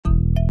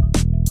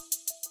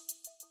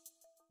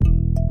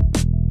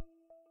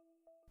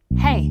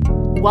Hey,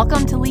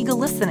 welcome to Legal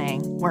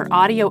Listening, where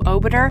audio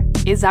obiter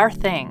is our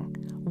thing.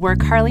 We're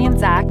Carly and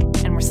Zach,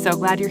 and we're so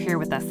glad you're here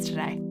with us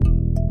today.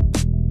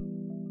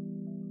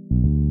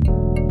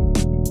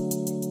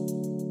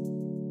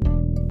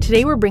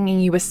 Today we're bringing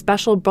you a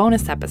special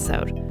bonus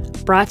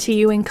episode, brought to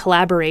you in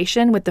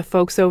collaboration with the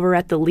folks over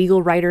at the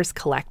Legal Writers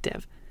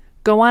Collective.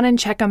 Go on and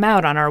check them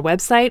out on our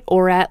website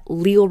or at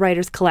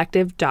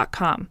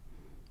legalwriterscollective.com.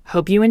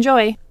 Hope you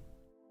enjoy.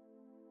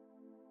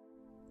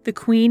 The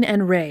Queen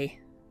and Ray,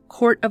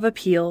 Court of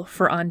Appeal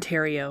for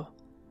Ontario.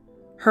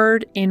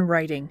 Heard in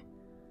writing.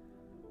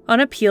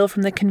 On appeal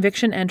from the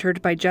conviction entered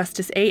by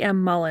Justice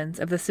A.M. Mullins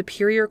of the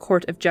Superior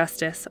Court of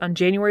Justice on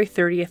January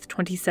 30th,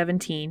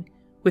 2017,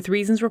 with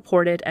reasons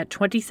reported at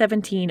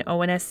 2017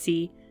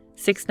 ONSC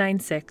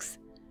 696,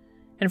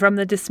 and from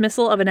the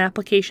dismissal of an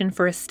application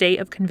for a stay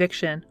of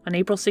conviction on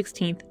April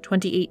 16th,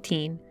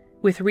 2018,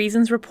 with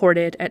reasons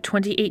reported at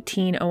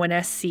 2018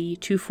 ONSC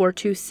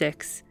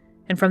 2426,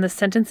 and from the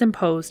sentence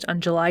imposed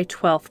on July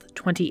 12,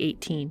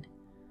 2018.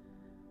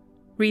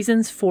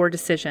 Reasons for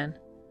decision.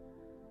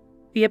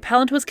 The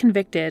appellant was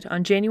convicted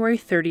on January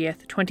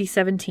 30th,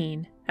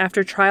 2017,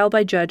 after trial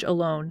by judge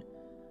alone,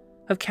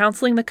 of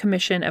counseling the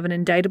commission of an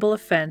indictable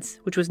offense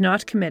which was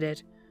not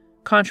committed,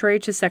 contrary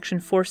to Section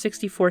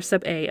 464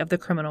 sub A of the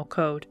Criminal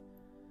Code.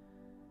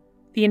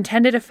 The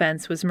intended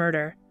offense was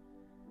murder.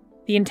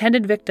 The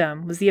intended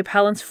victim was the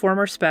appellant's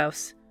former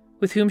spouse,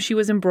 with whom she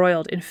was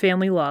embroiled in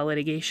family law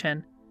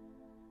litigation.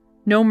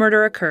 No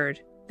murder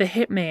occurred. The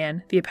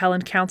hitman the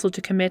appellant counseled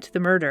to commit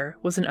the murder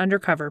was an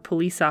undercover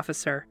police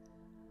officer.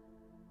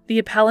 The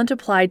appellant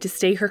applied to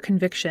stay her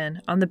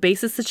conviction on the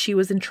basis that she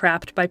was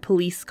entrapped by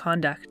police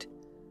conduct.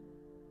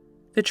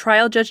 The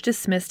trial judge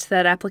dismissed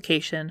that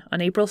application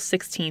on April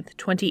 16,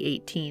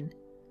 2018.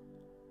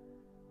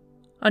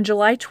 On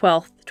July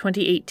 12,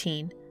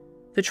 2018,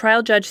 the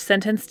trial judge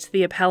sentenced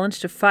the appellant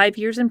to 5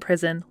 years in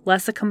prison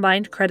less a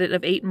combined credit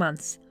of 8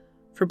 months,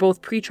 for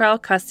both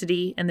pretrial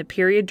custody and the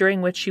period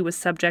during which she was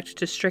subject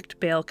to strict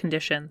bail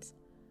conditions.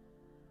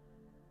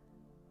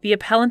 The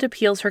appellant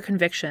appeals her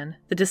conviction,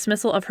 the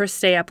dismissal of her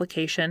stay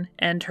application,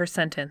 and her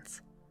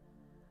sentence.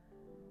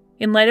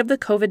 In light of the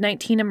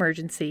COVID-19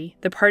 emergency,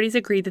 the parties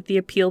agreed that the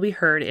appeal be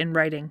heard in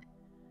writing.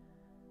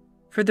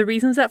 For the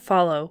reasons that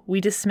follow,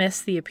 we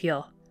dismiss the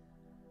appeal.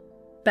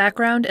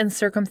 Background and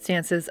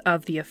circumstances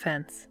of the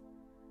offense.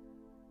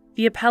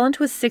 The appellant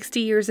was 60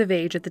 years of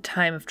age at the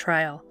time of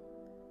trial.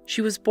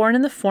 She was born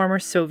in the former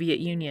Soviet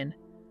Union.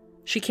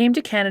 She came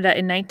to Canada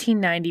in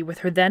 1990 with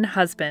her then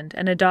husband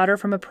and a daughter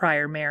from a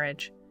prior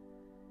marriage.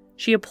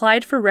 She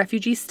applied for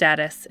refugee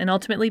status and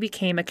ultimately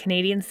became a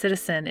Canadian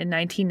citizen in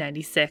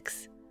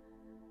 1996.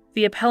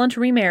 The appellant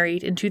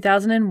remarried in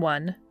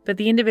 2001, but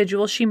the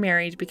individual she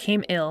married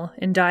became ill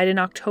and died in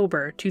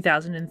October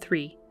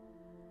 2003.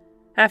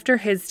 After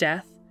his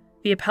death,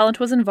 the appellant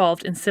was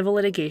involved in civil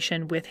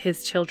litigation with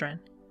his children.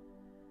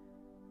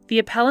 The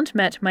appellant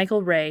met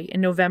Michael Ray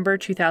in November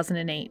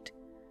 2008.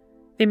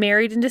 They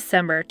married in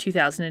December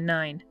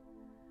 2009.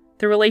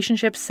 The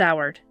relationship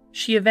soured.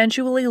 She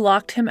eventually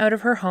locked him out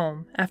of her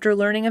home after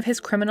learning of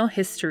his criminal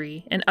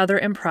history and other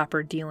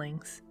improper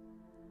dealings.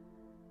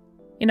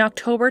 In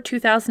October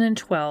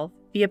 2012,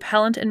 the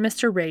appellant and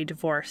Mr. Ray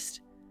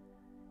divorced.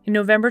 In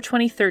November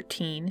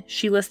 2013,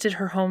 she listed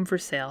her home for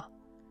sale.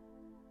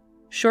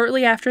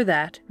 Shortly after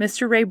that,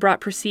 Mr. Ray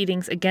brought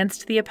proceedings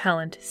against the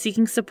appellant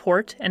seeking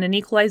support and an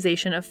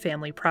equalization of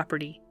family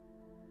property.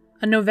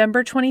 On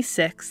November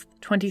 26,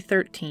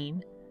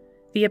 2013,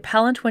 the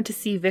appellant went to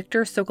see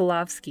Victor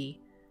Sokolovsky,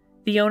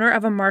 the owner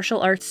of a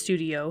martial arts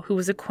studio who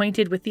was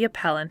acquainted with the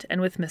appellant and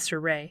with Mr.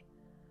 Ray.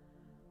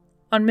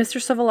 On Mr.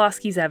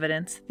 Sokolovsky's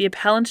evidence, the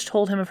appellant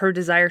told him of her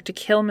desire to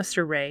kill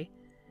Mr. Ray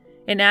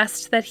and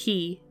asked that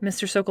he,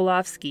 Mr.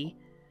 Sokolovsky,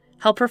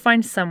 help her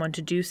find someone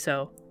to do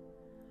so.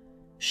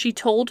 She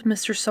told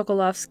Mr.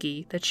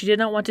 Sokolovsky that she did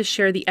not want to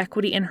share the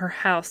equity in her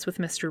house with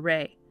Mr.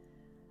 Ray.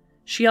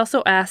 She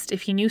also asked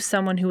if he knew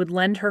someone who would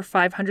lend her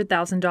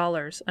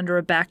 $500,000 under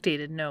a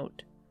backdated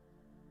note.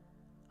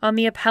 On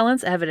the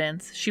appellant's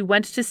evidence, she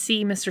went to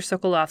see Mr.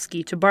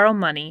 Sokolovsky to borrow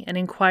money and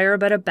inquire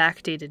about a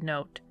backdated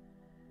note.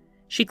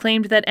 She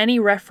claimed that any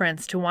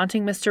reference to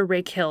wanting Mr.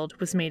 Ray killed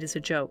was made as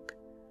a joke.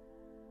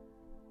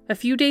 A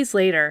few days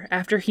later,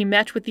 after he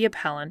met with the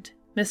appellant,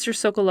 Mr.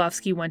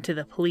 Sokolovsky went to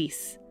the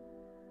police.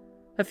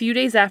 A few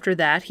days after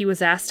that, he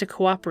was asked to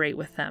cooperate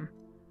with them.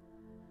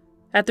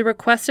 At the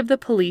request of the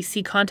police,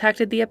 he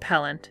contacted the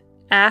appellant,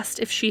 asked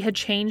if she had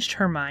changed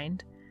her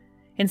mind,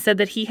 and said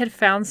that he had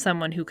found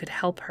someone who could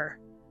help her.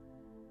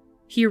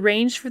 He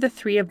arranged for the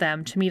three of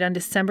them to meet on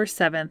December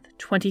 7th,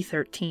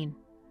 2013.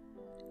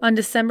 On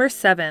December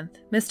 7th,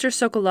 Mr.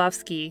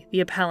 Sokolovsky,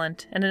 the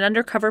appellant, and an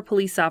undercover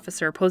police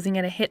officer posing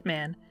as a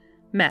hitman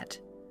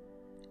met.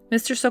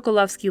 Mr.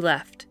 Sokolovsky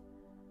left.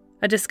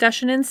 A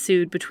discussion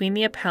ensued between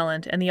the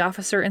appellant and the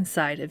officer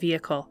inside a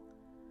vehicle.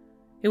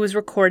 It was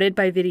recorded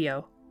by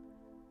video.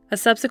 A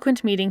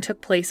subsequent meeting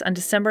took place on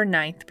December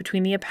 9th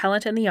between the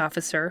appellant and the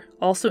officer,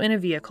 also in a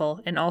vehicle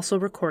and also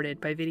recorded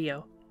by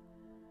video.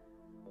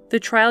 The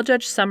trial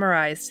judge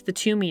summarized the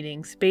 2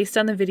 meetings based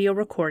on the video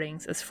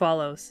recordings as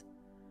follows.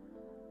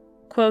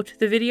 Quote,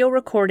 "The video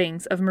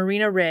recordings of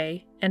Marina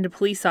Ray and a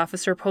police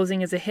officer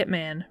posing as a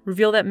hitman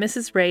reveal that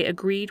Mrs. Ray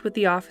agreed with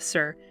the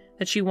officer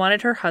that she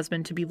wanted her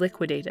husband to be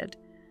liquidated.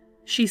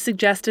 She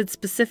suggested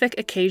specific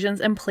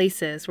occasions and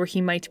places where he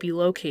might be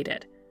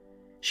located.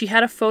 She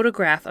had a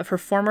photograph of her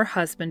former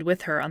husband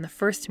with her on the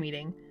first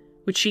meeting,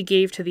 which she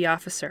gave to the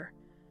officer.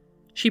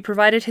 She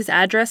provided his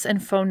address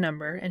and phone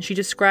number, and she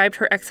described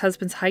her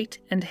ex-husband's height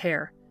and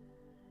hair.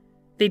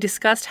 They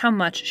discussed how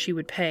much she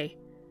would pay.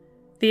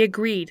 They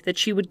agreed that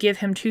she would give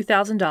him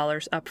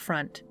 $2,000 up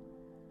front.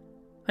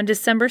 On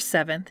December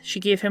 7th, she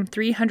gave him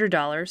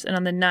 $300, and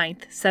on the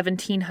 9th,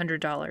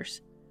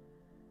 $1,700.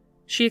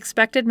 She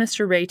expected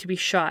Mr. Ray to be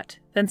shot,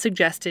 then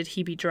suggested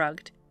he be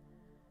drugged.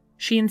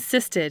 She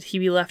insisted he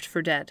be left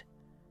for dead.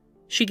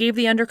 She gave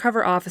the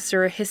undercover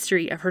officer a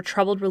history of her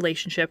troubled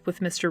relationship with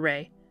Mr.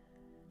 Ray,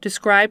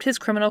 described his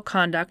criminal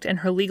conduct and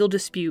her legal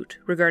dispute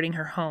regarding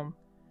her home.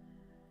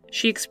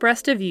 She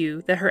expressed a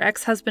view that her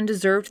ex-husband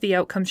deserved the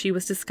outcome she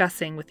was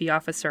discussing with the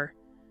officer.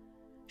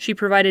 She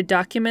provided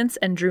documents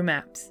and drew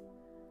maps.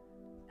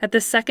 At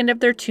the second of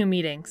their 2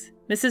 meetings,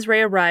 Mrs.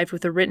 Ray arrived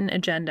with a written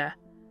agenda.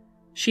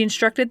 She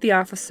instructed the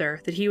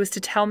officer that he was to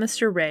tell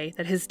Mr. Ray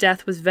that his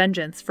death was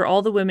vengeance for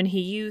all the women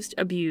he used,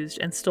 abused,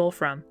 and stole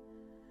from.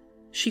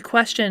 She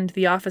questioned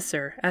the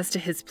officer as to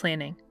his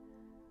planning.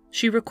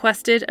 She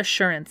requested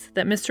assurance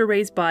that Mr.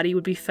 Ray's body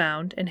would be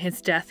found and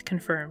his death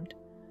confirmed.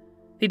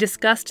 They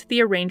discussed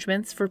the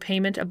arrangements for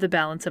payment of the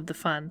balance of the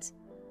funds.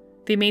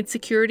 They made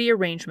security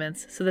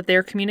arrangements so that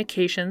their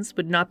communications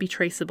would not be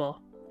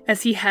traceable.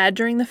 As he had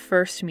during the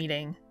first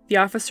meeting, the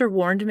officer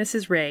warned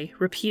Mrs. Ray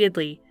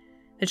repeatedly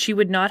that she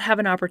would not have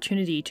an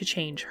opportunity to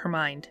change her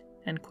mind."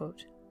 End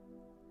quote.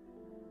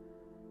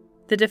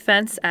 The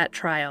defense at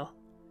trial.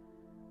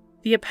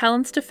 The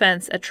appellant's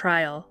defense at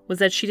trial was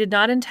that she did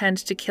not intend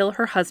to kill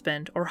her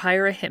husband or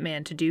hire a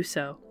hitman to do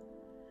so.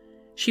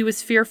 She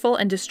was fearful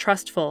and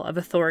distrustful of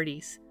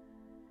authorities.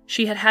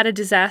 She had had a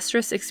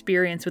disastrous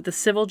experience with the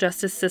civil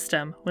justice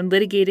system when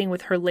litigating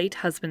with her late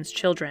husband's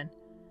children,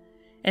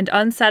 and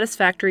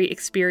unsatisfactory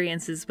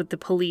experiences with the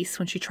police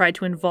when she tried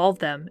to involve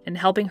them in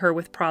helping her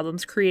with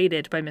problems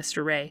created by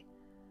Mr. Ray.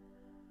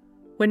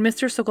 When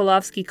Mr.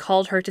 Sokolovsky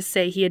called her to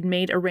say he had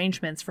made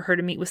arrangements for her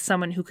to meet with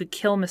someone who could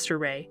kill Mr.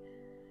 Ray,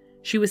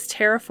 she was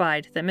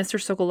terrified that Mr.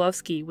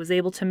 Sokolovsky was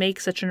able to make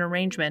such an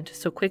arrangement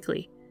so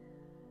quickly.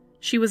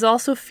 She was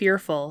also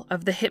fearful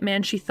of the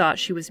hitman she thought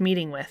she was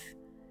meeting with,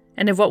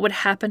 and of what would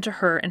happen to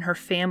her and her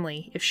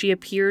family if she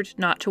appeared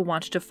not to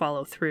want to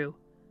follow through.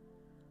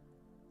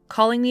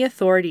 Calling the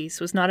authorities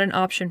was not an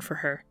option for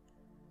her.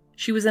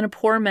 She was in a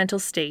poor mental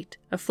state,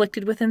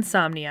 afflicted with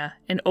insomnia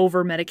and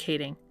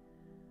over-medicating.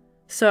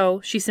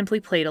 So she simply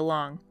played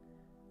along.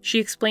 She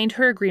explained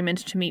her agreement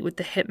to meet with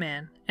the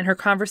hitman and her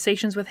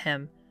conversations with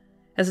him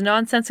as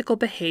nonsensical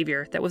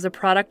behavior that was a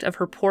product of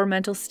her poor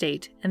mental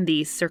state in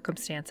these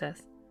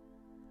circumstances.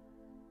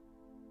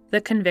 The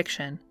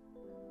conviction.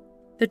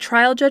 The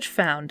trial judge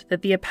found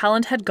that the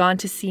appellant had gone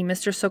to see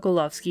Mr.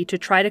 Sokolovsky to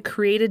try to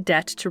create a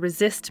debt to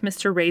resist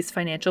Mr. Ray's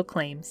financial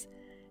claims,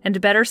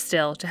 and better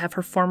still, to have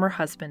her former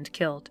husband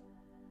killed.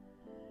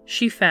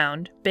 She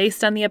found,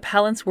 based on the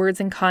appellant's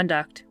words and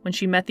conduct when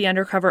she met the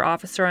undercover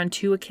officer on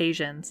 2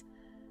 occasions,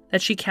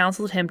 that she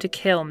counseled him to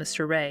kill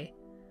Mr. Ray.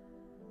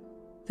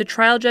 The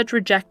trial judge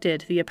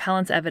rejected the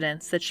appellant's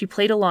evidence that she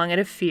played along out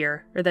of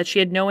fear, or that she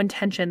had no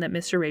intention that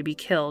Mr. Ray be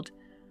killed,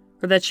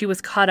 or that she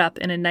was caught up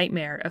in a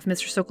nightmare of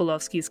Mr.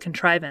 Sokolovsky's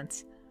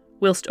contrivance,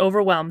 whilst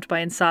overwhelmed by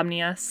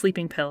insomnia,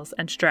 sleeping pills,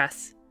 and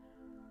stress.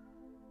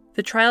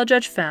 The trial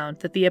judge found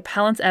that the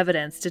appellant's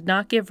evidence did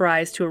not give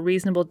rise to a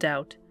reasonable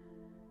doubt,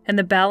 and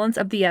the balance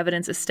of the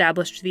evidence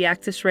established the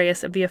actus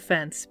reus of the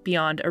offense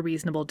beyond a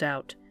reasonable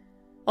doubt.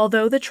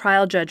 Although the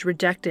trial judge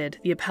rejected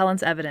the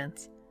appellant's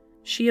evidence,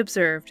 she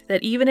observed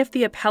that even if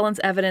the appellant's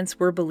evidence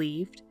were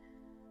believed,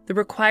 the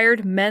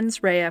required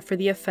mens rea for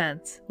the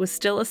offense was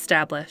still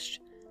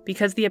established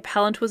because the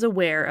appellant was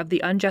aware of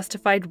the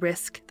unjustified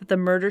risk that the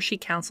murder she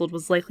counseled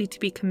was likely to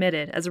be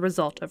committed as a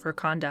result of her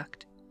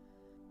conduct.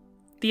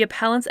 The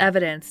appellant's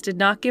evidence did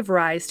not give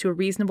rise to a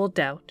reasonable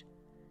doubt,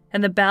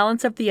 and the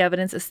balance of the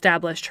evidence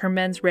established her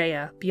mens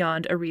rea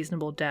beyond a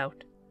reasonable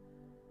doubt.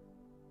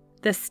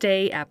 The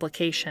stay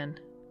application.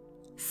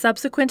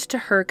 Subsequent to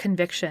her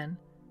conviction,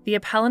 the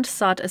appellant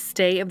sought a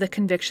stay of the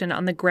conviction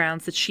on the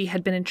grounds that she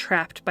had been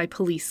entrapped by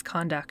police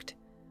conduct.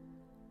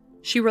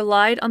 She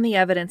relied on the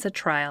evidence at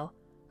trial,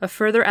 a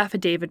further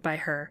affidavit by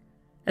her,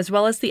 as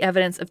well as the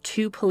evidence of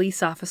 2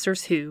 police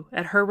officers who,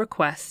 at her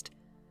request,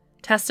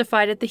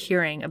 testified at the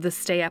hearing of the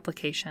stay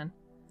application.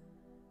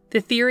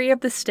 The theory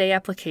of the stay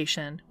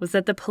application was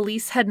that the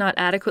police had not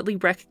adequately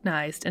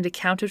recognized and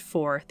accounted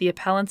for the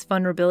appellant's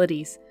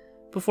vulnerabilities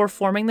before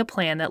forming the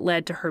plan that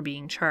led to her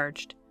being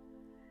charged.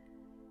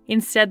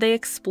 Instead, they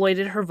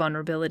exploited her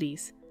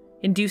vulnerabilities,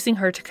 inducing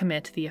her to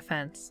commit the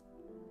offense.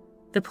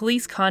 The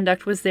police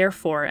conduct was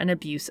therefore an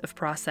abuse of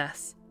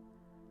process.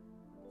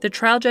 The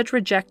trial judge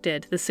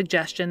rejected the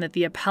suggestion that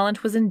the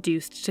appellant was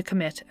induced to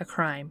commit a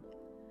crime.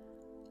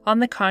 On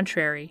the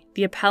contrary,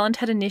 the appellant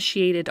had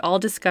initiated all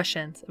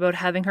discussions about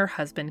having her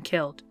husband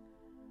killed.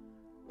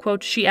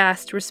 Quote, she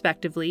asked,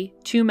 respectively,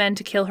 2 men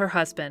to kill her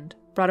husband,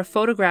 brought a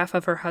photograph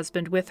of her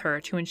husband with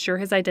her to ensure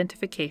his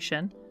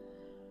identification,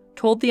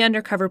 told the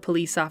undercover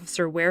police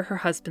officer where her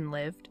husband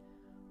lived,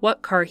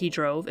 what car he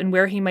drove, and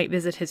where he might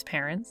visit his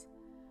parents,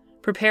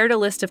 prepared a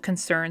list of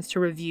concerns to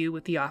review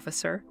with the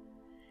officer,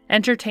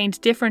 entertained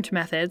different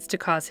methods to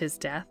cause his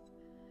death,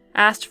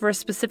 asked for a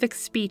specific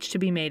speech to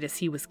be made as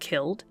he was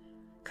killed,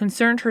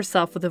 concerned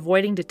herself with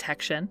avoiding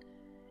detection,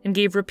 and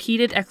gave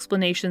repeated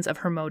explanations of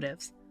her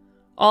motives,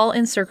 all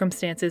in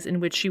circumstances in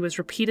which she was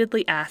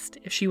repeatedly asked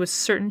if she was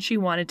certain she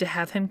wanted to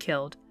have him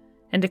killed,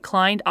 and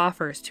declined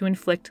offers to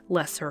inflict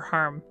lesser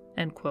harm."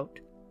 End quote.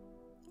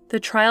 The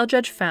trial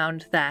judge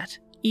found that,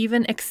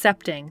 even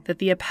accepting that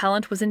the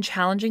appellant was in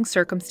challenging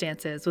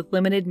circumstances with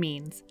limited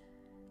means,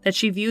 that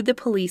she viewed the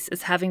police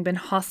as having been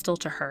hostile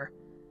to her,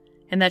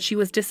 and that she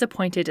was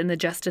disappointed in the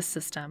justice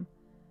system,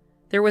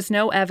 there was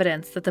no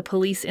evidence that the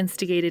police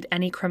instigated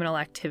any criminal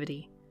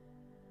activity.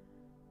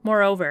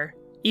 Moreover,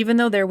 even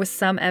though there was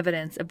some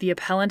evidence of the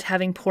appellant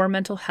having poor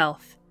mental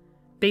health,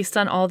 based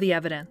on all the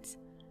evidence,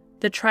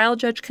 the trial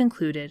judge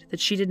concluded that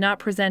she did not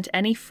present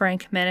any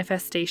frank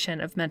manifestation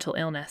of mental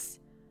illness.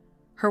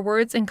 Her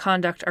words and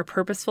conduct are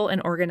purposeful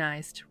and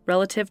organized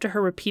relative to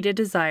her repeated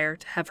desire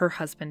to have her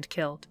husband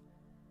killed.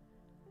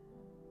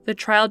 The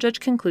trial judge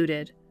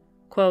concluded,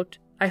 quote,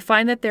 I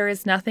find that there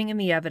is nothing in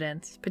the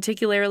evidence,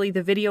 particularly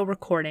the video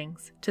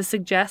recordings, to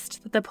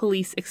suggest that the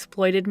police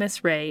exploited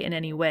Miss Ray in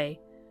any way.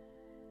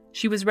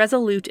 She was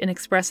resolute in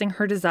expressing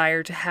her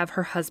desire to have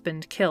her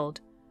husband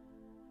killed.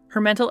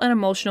 Her mental and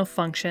emotional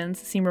functions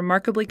seem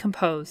remarkably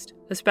composed,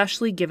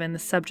 especially given the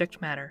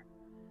subject matter.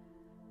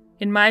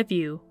 In my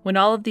view, when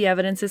all of the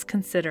evidence is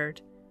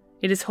considered,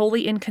 it is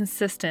wholly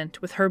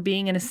inconsistent with her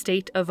being in a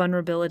state of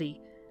vulnerability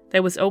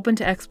that was open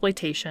to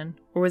exploitation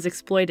or was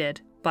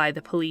exploited by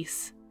the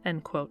police.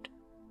 End quote.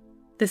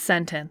 The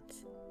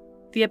sentence.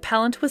 The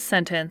appellant was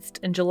sentenced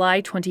in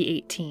July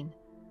 2018.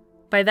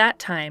 By that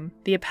time,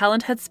 the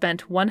appellant had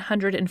spent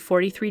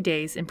 143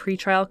 days in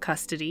pretrial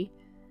custody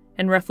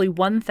and roughly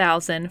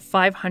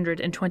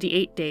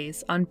 1,528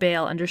 days on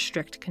bail under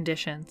strict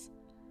conditions.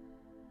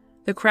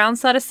 The Crown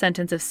sought a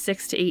sentence of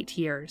 6 to 8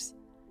 years.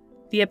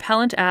 The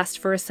appellant asked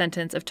for a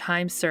sentence of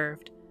time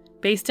served,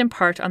 based in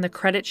part on the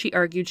credit she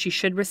argued she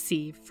should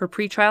receive for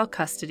pretrial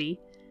custody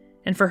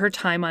and for her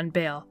time on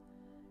bail,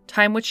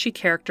 time which she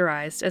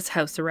characterized as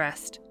house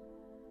arrest.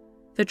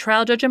 The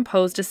trial judge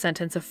imposed a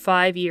sentence of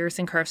 5 years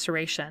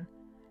incarceration,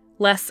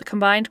 less a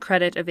combined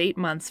credit of 8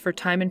 months for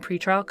time in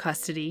pretrial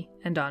custody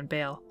and on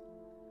bail.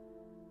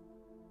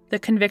 The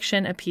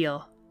conviction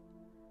appeal.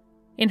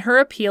 In her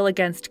appeal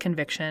against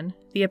conviction,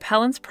 the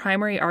appellant's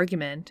primary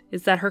argument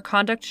is that her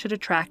conduct should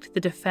attract the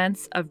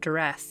defense of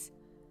duress.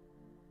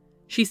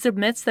 She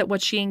submits that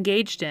what she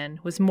engaged in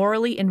was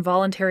morally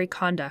involuntary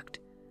conduct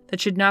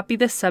that should not be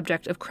the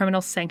subject of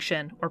criminal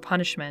sanction or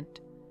punishment.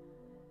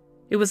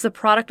 It was the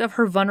product of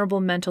her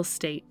vulnerable mental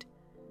state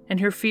and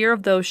her fear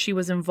of those she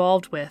was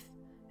involved with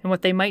and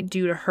what they might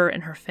do to her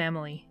and her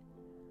family.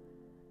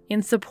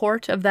 In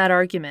support of that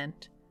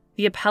argument,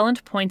 the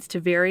appellant points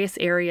to various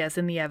areas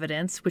in the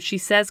evidence which she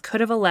says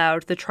could have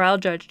allowed the trial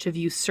judge to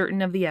view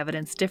certain of the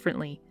evidence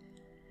differently,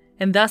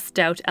 and thus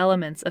doubt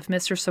elements of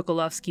Mr.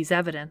 Sokolovsky's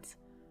evidence,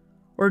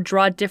 or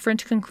draw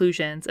different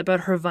conclusions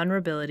about her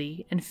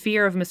vulnerability and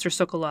fear of Mr.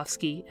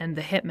 Sokolovsky and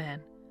the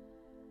hitman.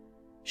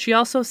 She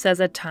also says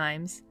at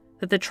times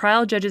that the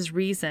trial judge's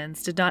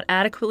reasons did not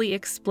adequately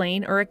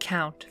explain or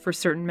account for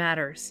certain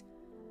matters,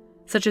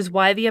 such as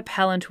why the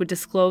appellant would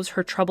disclose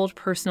her troubled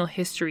personal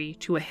history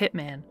to a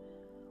hitman,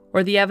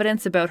 or the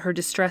evidence about her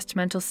distressed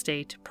mental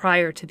state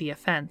prior to the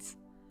offense.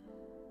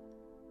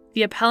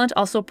 The appellant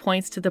also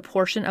points to the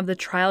portion of the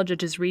trial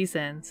judge's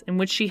reasons in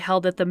which she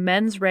held that the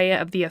mens rea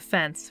of the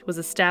offense was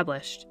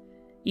established,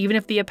 even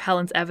if the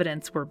appellant's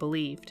evidence were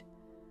believed.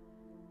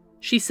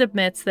 She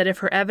submits that if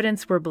her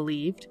evidence were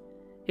believed,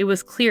 it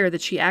was clear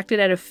that she acted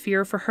out of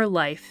fear for her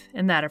life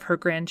and that of her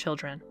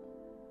grandchildren.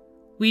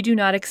 We do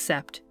not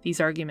accept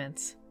these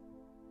arguments.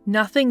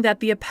 Nothing that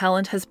the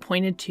appellant has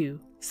pointed to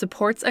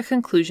supports a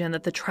conclusion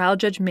that the trial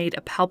judge made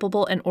a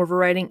palpable and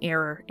overriding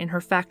error in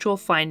her factual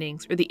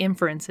findings or the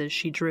inferences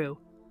she drew.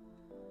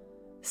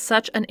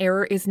 Such an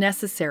error is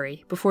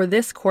necessary before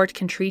this court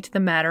can treat the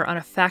matter on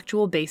a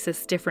factual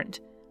basis different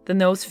than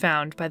those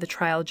found by the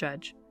trial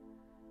judge.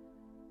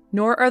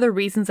 Nor are the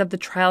reasons of the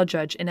trial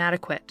judge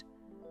inadequate.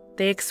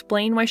 They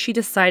explain why she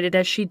decided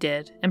as she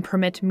did and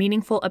permit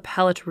meaningful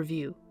appellate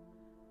review.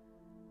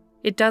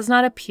 It does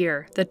not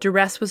appear that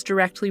duress was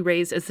directly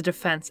raised as a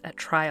defense at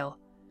trial.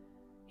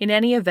 In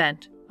any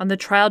event, on the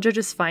trial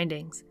judge's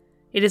findings,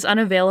 it is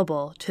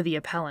unavailable to the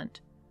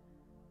appellant.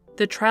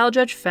 The trial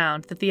judge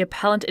found that the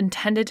appellant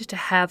intended to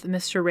have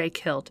Mr. Ray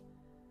killed,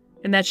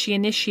 and that she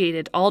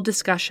initiated all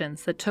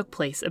discussions that took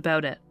place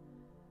about it.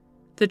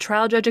 The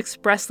trial judge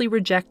expressly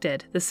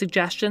rejected the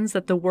suggestions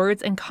that the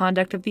words and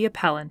conduct of the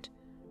appellant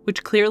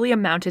which clearly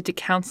amounted to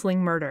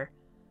counseling murder,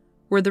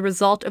 were the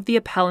result of the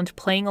appellant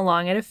playing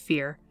along out of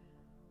fear,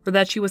 or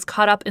that she was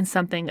caught up in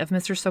something of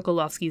Mr.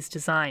 Sokolovsky's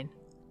design.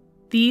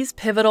 These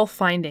pivotal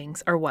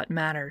findings are what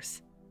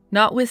matters,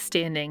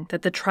 notwithstanding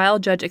that the trial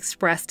judge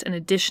expressed an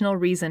additional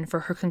reason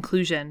for her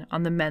conclusion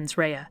on the mens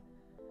rea,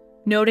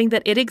 noting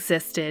that it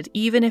existed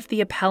even if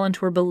the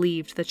appellant were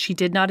believed that she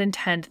did not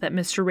intend that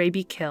Mr. Ray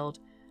be killed,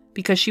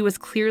 because she was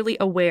clearly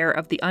aware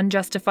of the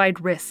unjustified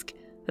risk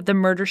that the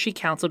murder she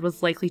counseled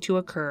was likely to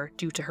occur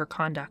due to her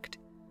conduct.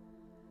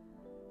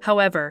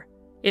 However,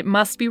 it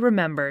must be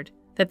remembered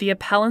that the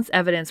appellant's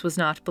evidence was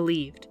not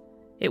believed.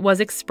 It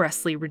was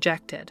expressly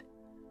rejected.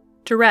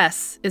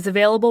 Duress is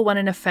available when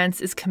an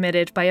offense is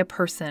committed by a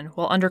person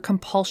while under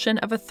compulsion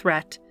of a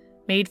threat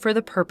made for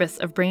the purpose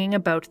of bringing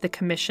about the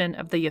commission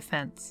of the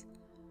offense.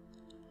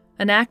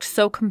 An act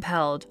so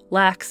compelled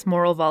lacks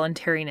moral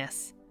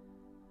voluntariness.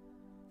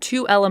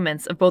 Two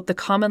elements of both the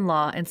common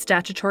law and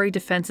statutory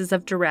defenses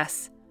of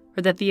duress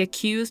are that the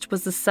accused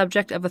was the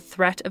subject of a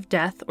threat of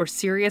death or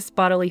serious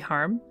bodily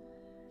harm,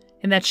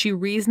 and that she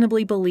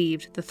reasonably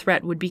believed the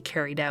threat would be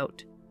carried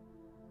out.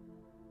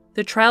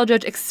 The trial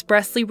judge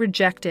expressly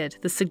rejected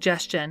the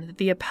suggestion that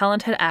the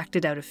appellant had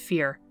acted out of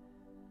fear.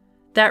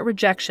 That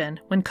rejection,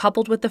 when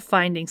coupled with the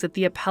findings that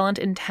the appellant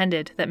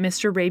intended that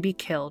Mr. Ray be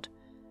killed,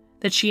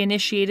 that she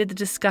initiated the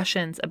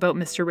discussions about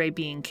Mr. Ray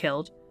being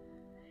killed,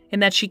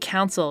 and that she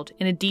counseled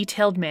in a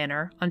detailed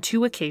manner on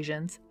 2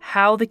 occasions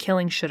how the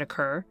killing should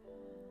occur,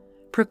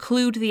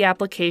 preclude the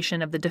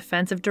application of the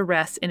defense of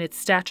duress in its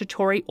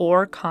statutory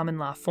or common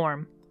law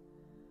form.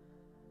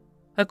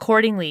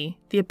 Accordingly,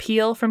 the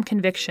appeal from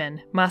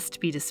conviction must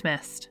be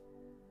dismissed.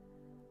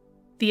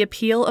 The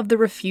appeal of the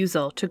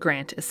refusal to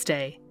grant a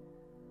stay.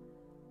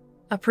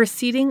 A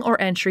proceeding or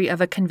entry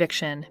of a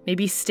conviction may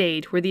be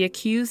stayed where the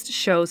accused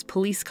shows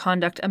police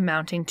conduct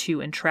amounting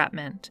to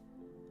entrapment.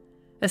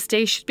 A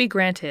stay should be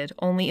granted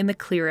only in the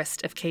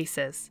clearest of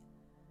cases.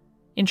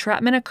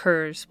 Entrapment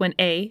occurs when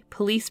a.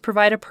 police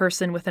provide a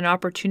person with an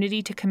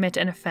opportunity to commit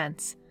an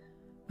offense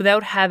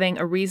without having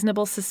a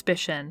reasonable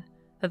suspicion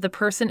that the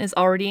person is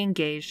already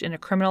engaged in a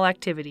criminal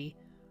activity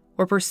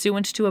or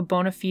pursuant to a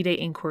bona fide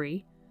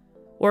inquiry,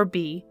 or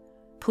b.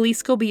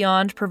 police go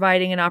beyond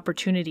providing an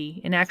opportunity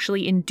and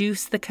actually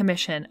induce the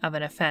commission of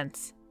an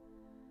offense.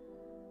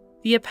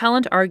 The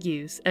appellant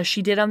argues, as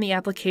she did on the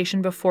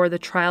application before the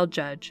trial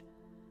judge,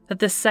 that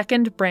the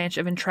second branch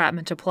of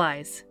entrapment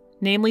applies,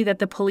 namely that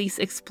the police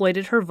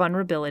exploited her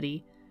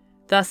vulnerability,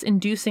 thus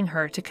inducing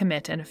her to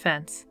commit an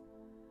offense.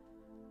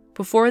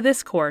 Before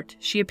this court,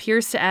 she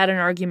appears to add an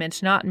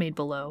argument not made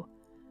below,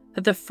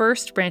 that the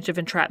first branch of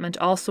entrapment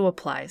also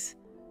applies,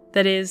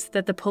 that is,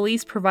 that the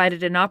police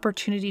provided an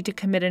opportunity to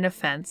commit an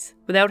offense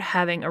without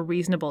having a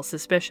reasonable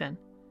suspicion.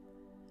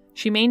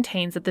 She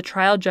maintains that the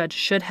trial judge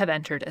should have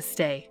entered a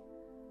stay.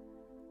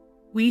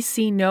 We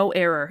see no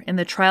error in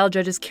the trial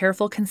judge's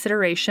careful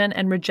consideration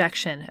and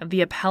rejection of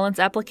the appellant's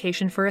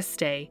application for a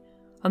stay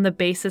on the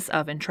basis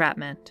of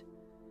entrapment.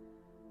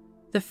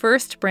 The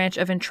first branch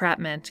of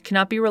entrapment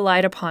cannot be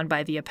relied upon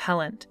by the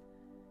appellant.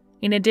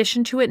 In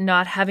addition to it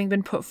not having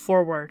been put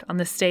forward on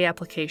the stay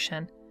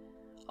application,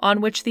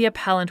 on which the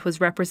appellant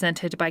was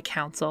represented by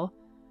counsel,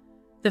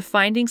 the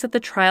findings that the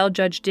trial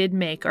judge did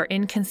make are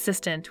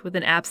inconsistent with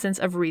an absence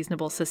of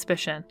reasonable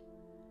suspicion.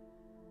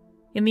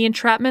 In the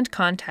entrapment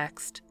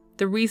context,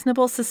 the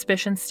reasonable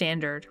suspicion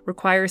standard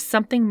requires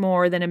something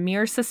more than a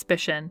mere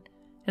suspicion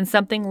and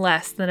something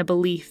less than a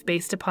belief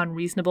based upon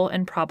reasonable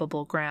and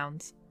probable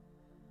grounds.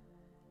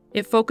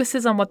 It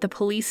focuses on what the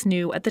police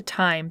knew at the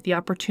time the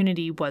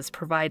opportunity was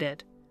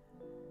provided.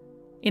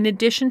 In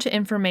addition to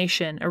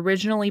information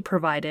originally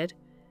provided,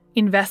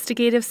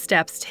 investigative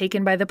steps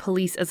taken by the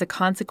police as a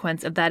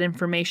consequence of that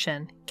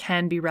information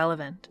can be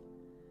relevant.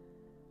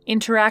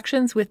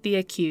 Interactions with the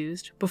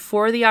accused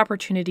before the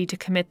opportunity to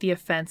commit the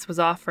offense was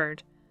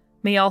offered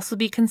may also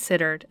be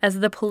considered, as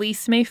the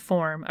police may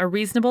form a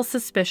reasonable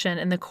suspicion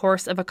in the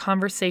course of a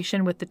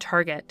conversation with the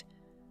target,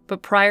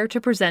 but prior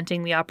to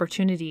presenting the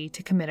opportunity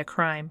to commit a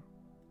crime.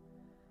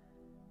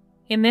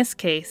 In this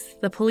case,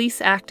 the police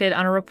acted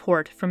on a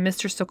report from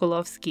Mr.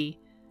 Sokolovsky,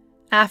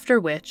 after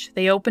which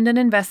they opened an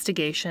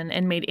investigation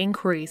and made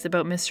inquiries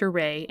about Mr.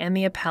 Ray and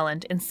the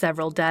appellant in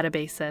several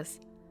databases.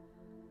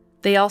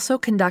 They also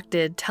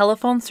conducted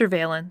telephone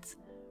surveillance,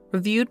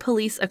 reviewed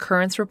police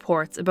occurrence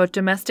reports about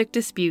domestic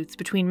disputes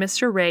between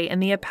Mr. Ray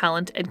and the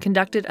appellant, and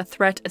conducted a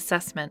threat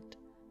assessment.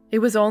 It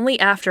was only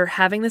after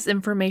having this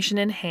information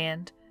in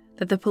hand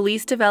that the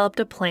police developed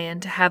a plan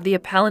to have the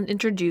appellant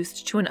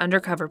introduced to an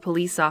undercover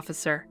police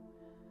officer.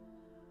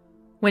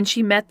 When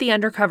she met the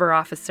undercover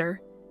officer,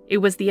 it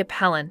was the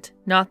appellant,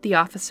 not the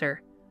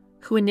officer,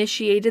 who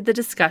initiated the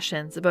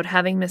discussions about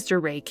having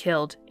Mr. Ray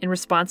killed in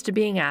response to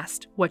being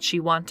asked what she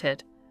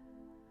wanted.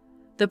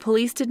 The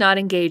police did not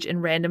engage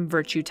in random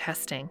virtue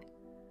testing.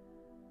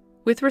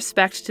 With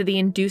respect to the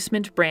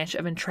inducement branch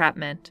of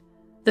entrapment,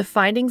 the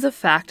findings of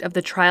fact of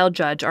the trial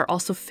judge are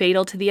also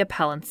fatal to the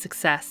appellant's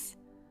success.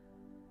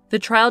 The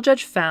trial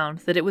judge found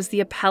that it was the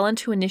appellant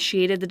who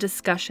initiated the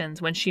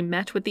discussions when she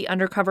met with the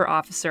undercover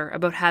officer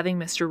about having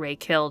Mr. Ray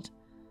killed.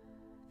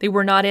 They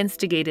were not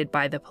instigated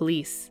by the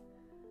police.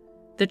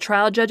 The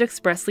trial judge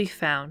expressly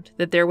found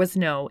that there was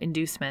no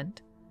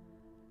inducement.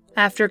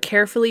 After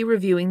carefully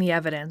reviewing the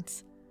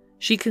evidence,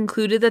 she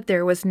concluded that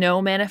there was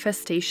no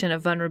manifestation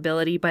of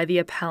vulnerability by the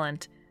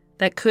appellant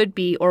that could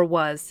be or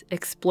was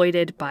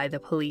exploited by the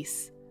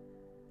police.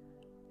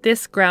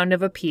 This ground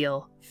of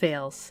appeal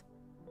fails.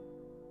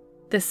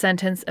 The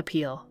sentence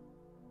appeal.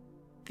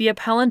 The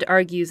appellant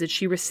argues that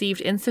she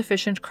received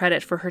insufficient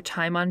credit for her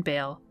time on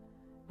bail,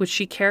 which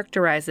she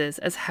characterizes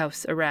as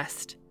house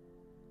arrest.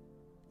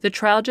 The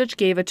trial judge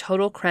gave a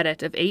total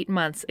credit of 8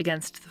 months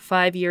against the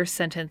 5-year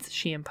sentence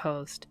she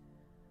imposed.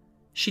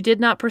 She did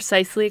not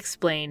precisely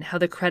explain how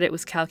the credit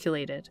was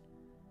calculated.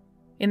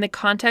 In the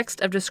context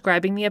of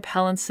describing the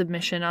appellant's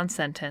submission on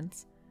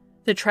sentence,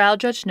 the trial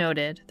judge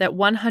noted that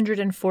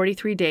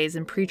 143 days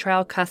in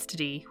pretrial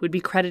custody would be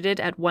credited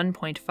at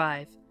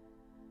 1.5.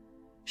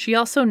 She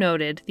also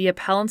noted the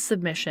appellant's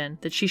submission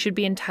that she should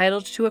be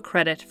entitled to a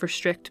credit for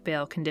strict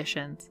bail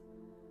conditions.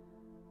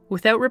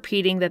 Without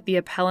repeating that the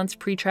appellant's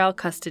pretrial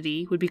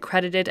custody would be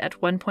credited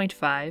at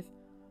 1.5,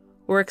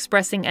 or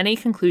expressing any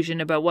conclusion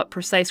about what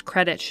precise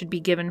credit should be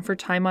given for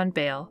time on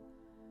bail,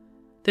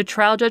 the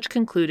trial judge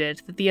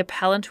concluded that the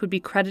appellant would be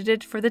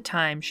credited for the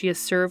time she has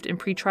served in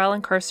pretrial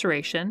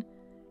incarceration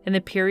in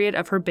the period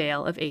of her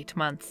bail of 8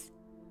 months.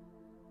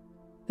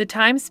 The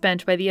time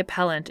spent by the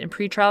appellant in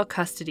pretrial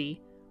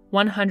custody,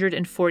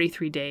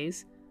 143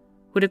 days,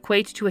 would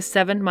equate to a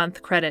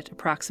 7-month credit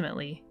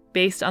approximately,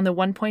 based on the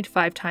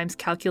 1.5 times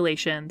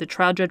calculation the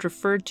trial judge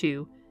referred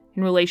to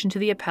in relation to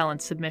the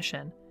appellant's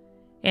submission,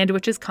 and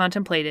which is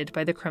contemplated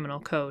by the Criminal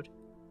Code.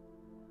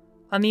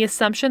 On the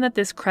assumption that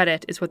this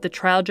credit is what the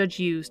trial judge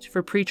used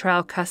for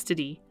pretrial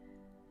custody,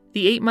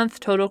 the 8-month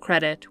total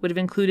credit would have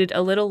included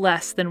a little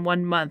less than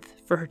 1 month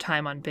for her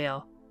time on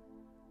bail.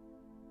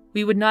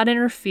 We would not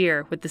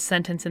interfere with the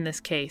sentence in this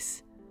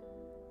case.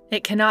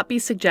 It cannot be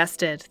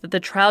suggested that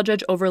the trial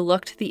judge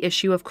overlooked the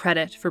issue of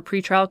credit for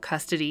pretrial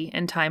custody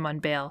and time on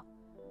bail.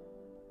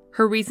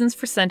 Her reasons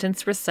for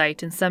sentence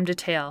recite in some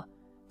detail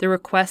the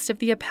request of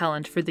the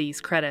appellant for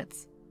these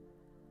credits.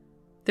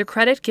 The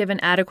credit given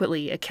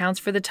adequately accounts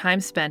for the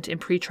time spent in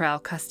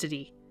pretrial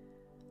custody.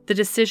 The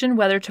decision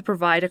whether to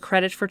provide a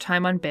credit for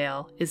time on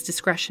bail is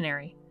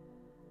discretionary.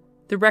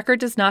 The record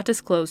does not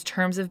disclose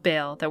terms of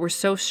bail that were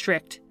so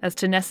strict as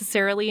to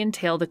necessarily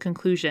entail the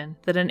conclusion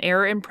that an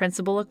error in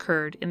principle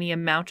occurred in the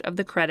amount of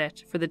the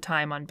credit for the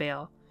time on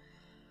bail.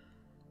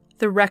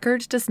 The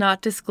record does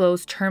not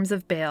disclose terms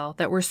of bail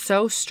that were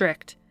so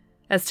strict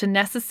as to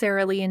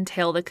necessarily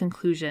entail the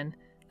conclusion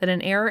that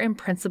an error in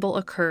principle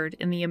occurred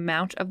in the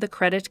amount of the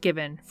credit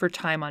given for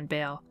time on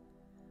bail.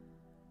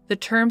 The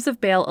terms of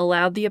bail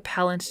allowed the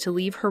appellant to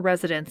leave her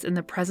residence in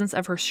the presence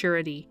of her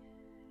surety,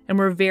 and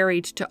were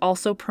varied to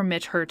also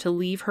permit her to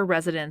leave her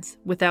residence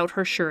without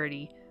her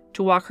surety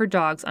to walk her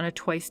dogs on a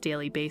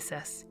twice-daily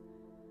basis.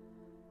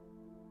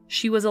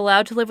 She was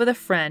allowed to live with a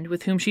friend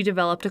with whom she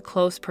developed a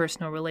close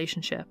personal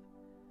relationship.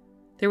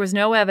 There was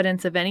no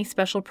evidence of any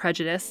special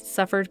prejudice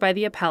suffered by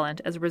the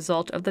appellant as a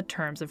result of the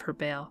terms of her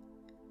bail.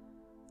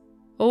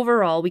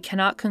 Overall, we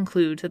cannot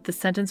conclude that the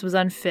sentence was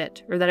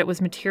unfit or that it was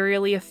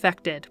materially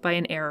affected by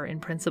an error in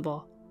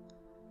principle.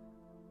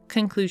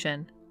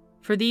 Conclusion.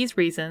 For these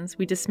reasons,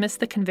 we dismiss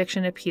the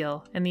conviction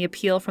appeal and the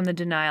appeal from the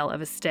denial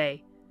of a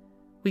stay.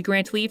 We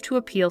grant leave to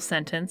appeal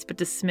sentence but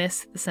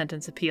dismiss the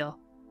sentence appeal.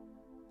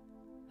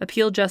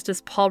 Appeal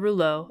Justice Paul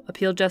Rouleau,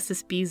 Appeal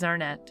Justice B.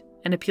 Zarnett,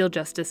 and Appeal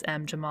Justice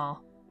M.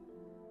 Jamal.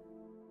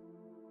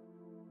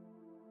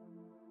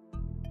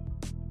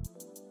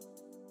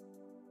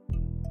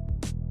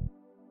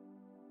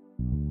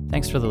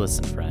 Thanks for the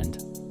listen,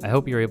 friend. I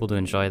hope you're able to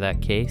enjoy that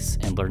case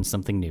and learn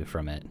something new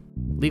from it.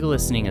 Legal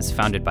Listening is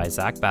founded by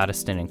Zach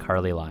Battiston and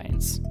Carly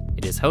Lyons.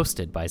 It is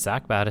hosted by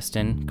Zach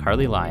Battiston,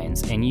 Carly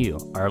Lyons, and you,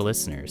 our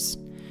listeners.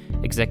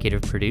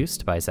 Executive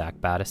produced by Zach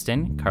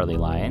Battiston, Carly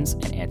Lyons,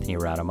 and Anthony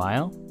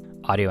Radomile.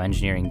 Audio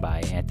engineering by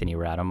Anthony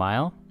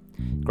Radomile.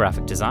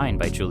 Graphic design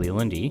by Julie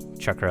Lundy.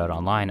 Check her out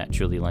online at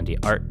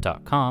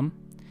julielundyart.com.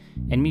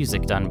 And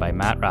music done by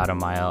Matt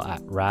Radomile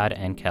at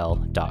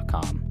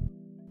radandkel.com.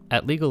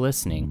 At Legal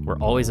Listening, we're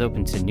always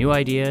open to new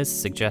ideas,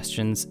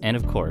 suggestions, and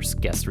of course,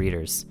 guest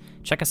readers.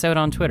 Check us out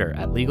on Twitter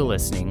at Legal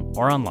Listening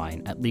or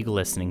online at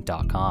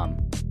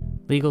legallistening.com.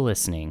 Legal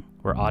Listening,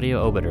 where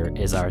audio obiter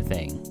is our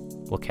thing.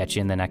 We'll catch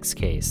you in the next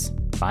case.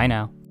 Bye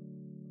now.